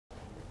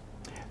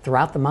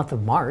Throughout the month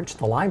of March,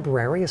 the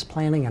library is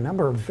planning a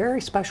number of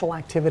very special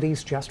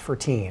activities just for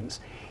teens.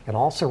 It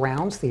all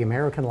surrounds the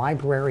American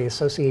Library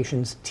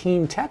Association's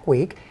Teen Tech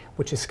Week,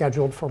 which is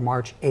scheduled for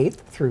March 8th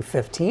through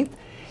 15th.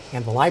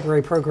 And the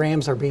library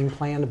programs are being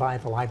planned by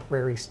the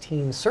library's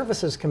Teen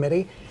Services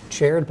Committee,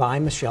 chaired by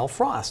Michelle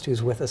Frost,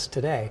 who's with us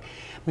today.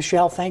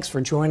 Michelle, thanks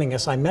for joining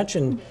us. I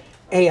mentioned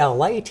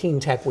ALA Teen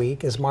Tech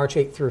Week is March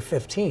 8th through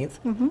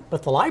 15th,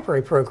 but the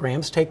library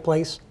programs take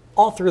place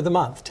all through the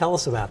month. Tell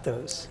us about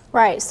those.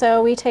 Right,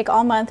 so we take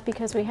all month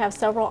because we have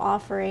several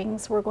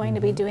offerings. We're going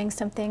to be doing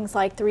some things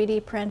like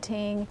 3D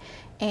printing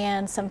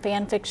and some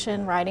fan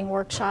fiction writing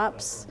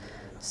workshops.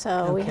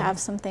 So we have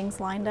some things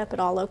lined up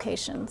at all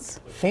locations.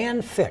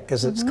 Fanfic,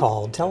 as it's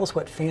called. Tell us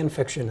what fan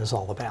fiction is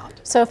all about.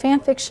 So fan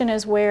fiction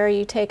is where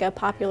you take a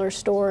popular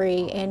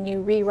story and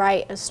you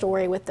rewrite a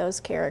story with those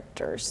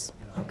characters.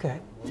 Okay.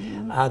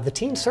 The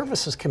Teen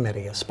Services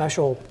Committee, a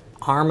special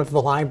arm of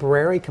the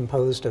library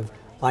composed of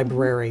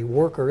library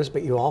workers,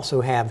 but you also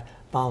have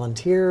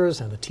volunteers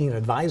and a teen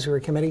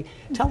advisory committee.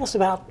 Tell us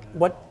about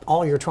what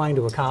all you're trying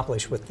to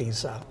accomplish with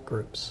these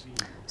groups.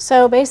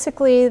 So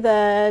basically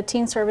the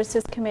Teen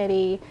Services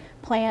Committee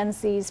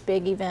plans these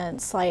big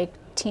events like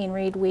Teen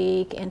Read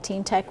Week and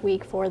Teen Tech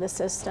Week for the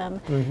system.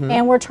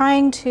 And we're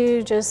trying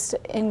to just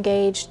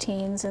engage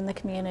teens in the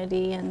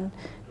community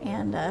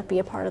and be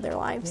a part of their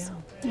lives.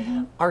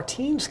 Are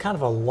teens kind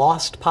of a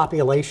lost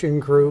population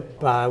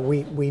group?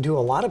 We do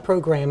a lot of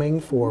programming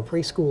for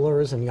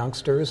preschoolers and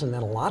youngsters, and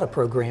then a lot of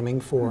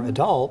programming for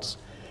adults.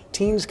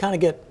 Teens kind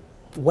of get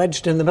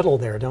wedged in the middle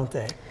there, don't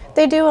they?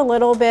 They do a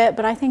little bit,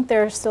 but I think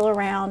they're still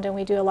around, and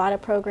we do a lot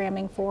of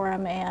programming for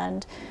them,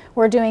 and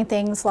we're doing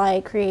things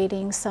like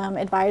creating some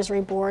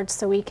advisory boards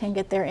so we can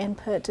get their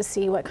input to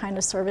see what kind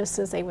of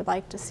services they would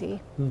like to see.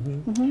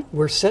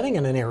 We're sitting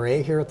in an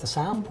area here at the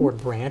Southport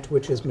branch,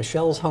 which is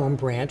Michelle's home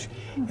branch.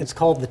 It's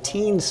called the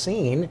Teen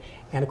Scene,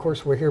 and of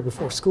course we're here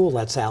before school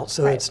lets out,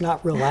 so it's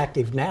not real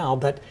active now,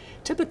 but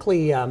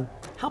typically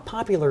how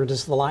popular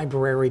does the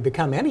library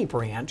become any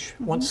branch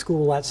once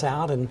school lets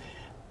out and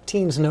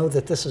teens know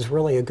that this is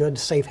really a good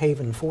safe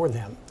haven for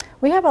them?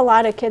 We have a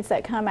lot of kids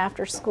that come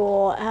after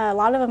school. A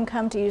lot of them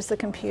come to use the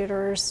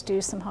computers,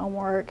 do some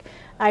homework.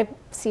 I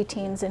see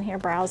teens in here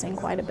browsing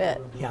quite a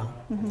bit. Yeah.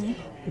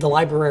 The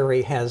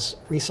library has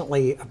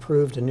recently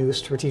approved a new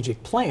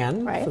strategic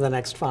plan for the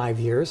next 5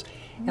 years,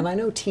 and I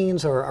know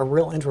teens are a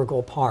real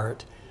integral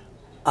part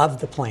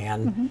of the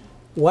plan.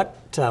 What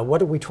are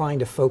we trying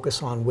to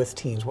focus on with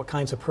teens? What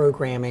kinds of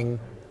programming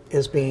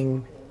is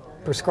being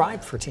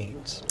prescribed for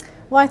teens?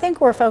 Well, I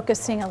think we're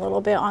focusing a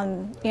little bit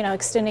on,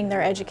 extending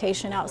their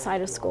education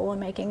outside of school and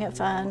making it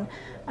fun,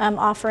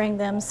 offering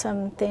them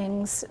some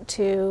things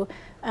to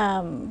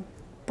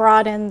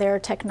broaden their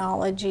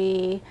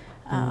technology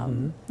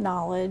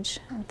knowledge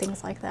and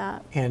things like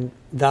that. And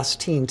thus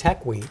Teen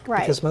Tech Week,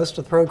 because most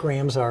of the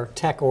programs are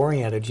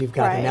tech-oriented. You've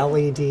got an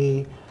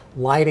LED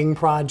lighting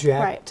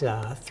project,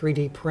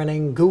 3D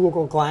printing,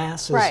 Google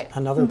Glass is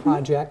another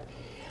project.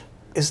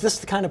 Is this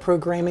the kind of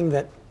programming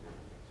that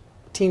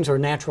teens are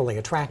naturally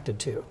attracted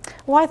to?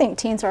 Well, I think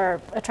teens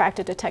are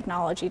attracted to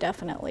technology,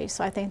 definitely,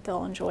 so I think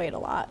they'll enjoy it a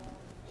lot.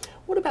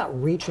 What about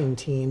reaching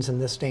teens in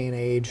this day and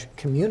age,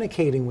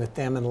 communicating with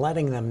them and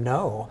letting them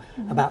know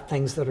about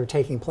things that are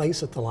taking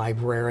place at the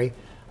library?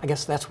 I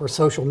guess that's where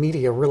social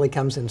media really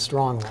comes in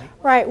strongly.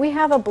 Right, we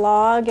have a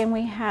blog and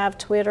we have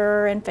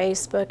Twitter and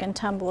Facebook and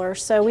Tumblr,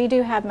 so we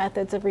do have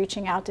methods of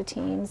reaching out to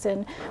teens,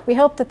 and we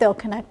hope that they'll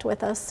connect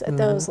with us at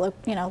those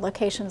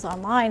locations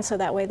online, so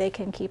that way they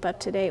can keep up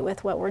to date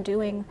with what we're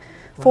doing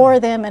for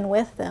them and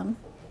with them.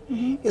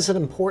 Is it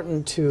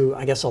important to,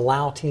 I guess,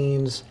 allow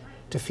teens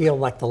to feel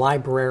like the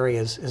library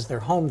is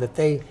their home, that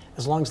they,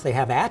 as long as they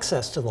have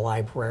access to the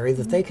library,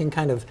 that they can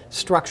kind of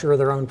structure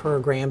their own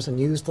programs and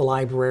use the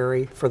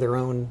library for their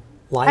own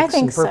likes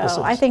and purposes?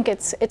 So. I think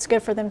it's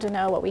good for them to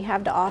know what we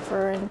have to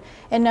offer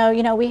and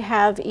know, we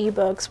have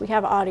ebooks, we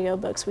have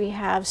audiobooks, we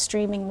have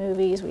streaming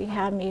movies, we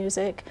have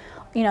music,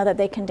 that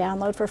they can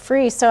download for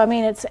free. So, I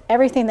mean, it's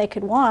everything they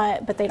could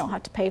want, but they don't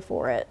have to pay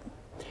for it.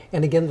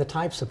 And again, the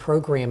types of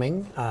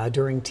programming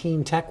during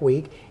Teen Tech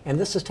Week, and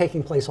this is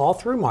taking place all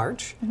through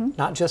March,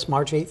 not just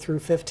March 8th through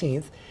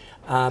 15th,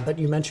 but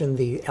you mentioned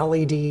the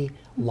LED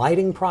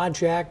lighting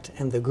project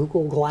and the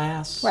Google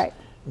Glass,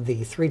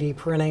 the 3D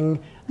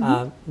printing.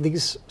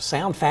 These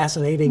sound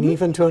fascinating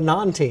even to a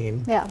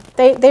non-teen. Yeah,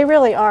 they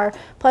really are.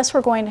 Plus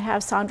we're going to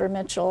have Sandra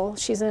Mitchell.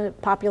 She's a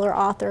popular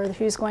author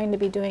who's going to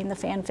be doing the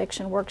fan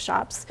fiction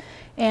workshops.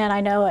 And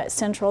I know at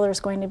Central there's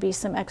going to be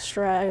some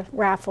extra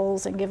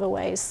raffles and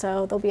giveaways,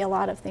 so there'll be a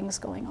lot of things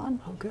going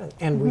on. Oh, good.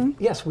 And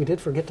we did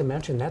forget to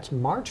mention that's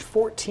March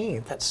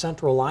 14th at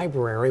Central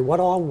Library. What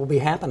all will be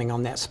happening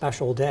on that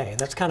special day?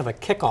 That's kind of a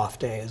kickoff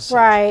day.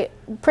 Right.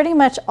 Pretty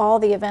much all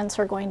the events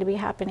are going to be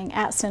happening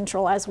at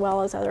Central as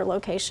well as other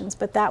locations,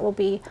 but that will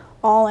be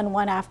all in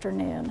one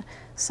afternoon.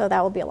 So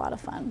that will be a lot of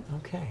fun.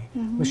 Okay.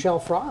 Michelle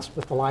Frost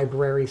with the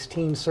library's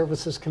Teen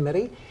Services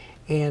Committee.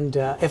 And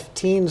if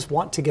teens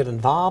want to get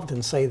involved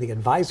in, say, the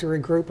advisory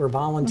group or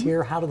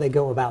volunteer, how do they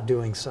go about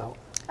doing so?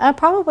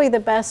 Probably the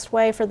best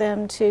way for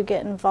them to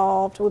get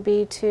involved would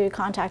be to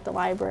contact the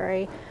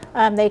library.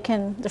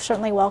 They're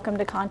certainly welcome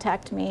to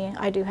contact me.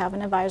 I do have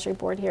an advisory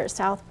board here at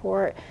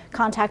Southport.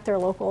 Contact their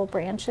local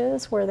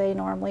branches where they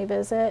normally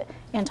visit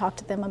and talk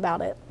to them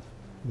about it.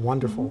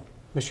 Wonderful.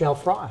 Michelle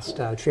Frost,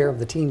 Chair of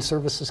the Teen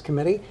Services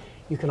Committee.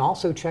 You can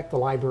also check the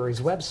library's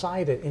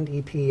website at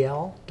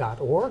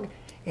ndpl.org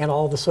and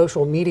all the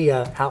social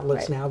media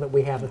outlets now that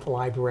we have at the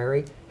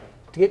library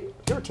to get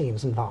your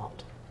teams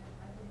involved.